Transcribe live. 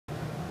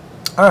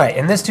Alright,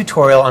 in this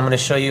tutorial I'm going to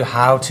show you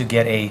how to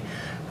get a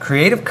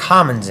Creative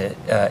Commons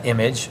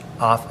image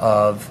off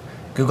of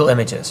Google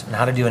Images and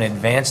how to do an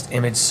advanced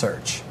image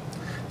search.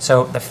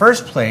 So the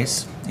first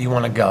place you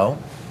want to go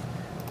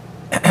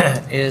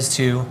is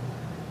to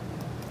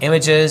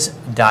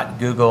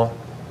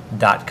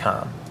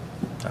images.google.com.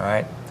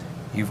 Alright,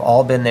 you've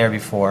all been there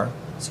before,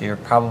 so you're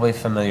probably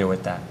familiar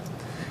with that.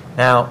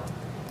 Now,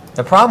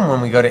 the problem when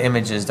we go to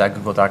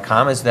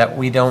images.google.com is that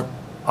we don't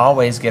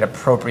always get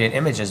appropriate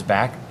images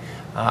back.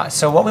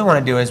 So what we want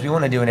to do is we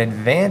want to do an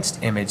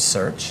advanced image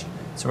search.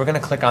 So we're going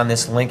to click on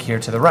this link here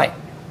to the right.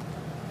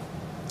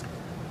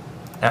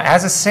 Now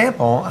as a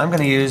sample, I'm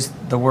going to use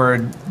the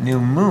word New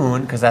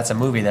Moon because that's a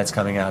movie that's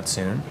coming out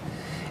soon.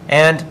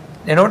 And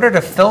in order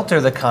to filter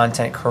the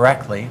content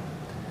correctly,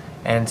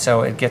 and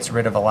so it gets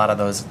rid of a lot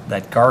of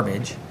that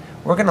garbage,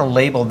 we're going to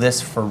label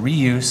this for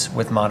reuse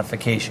with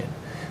modification.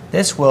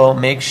 This will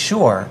make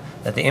sure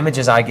that the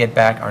images I get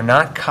back are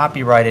not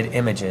copyrighted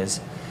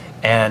images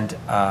and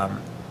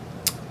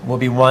will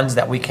be ones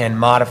that we can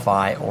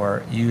modify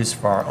or use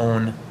for our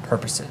own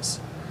purposes.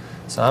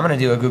 So I'm going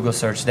to do a Google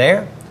search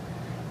there.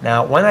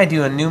 Now when I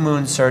do a New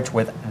Moon search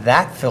with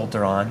that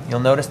filter on, you'll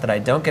notice that I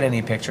don't get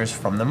any pictures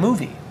from the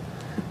movie.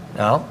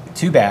 Now,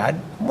 too bad.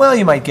 Well,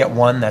 you might get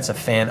one that's a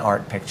fan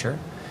art picture,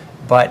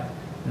 but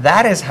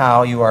that is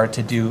how you are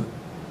to do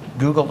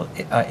Google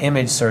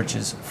image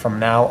searches from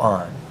now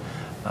on.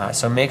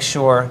 So make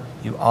sure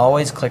you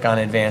always click on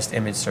Advanced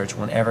Image Search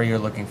whenever you're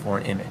looking for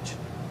an image.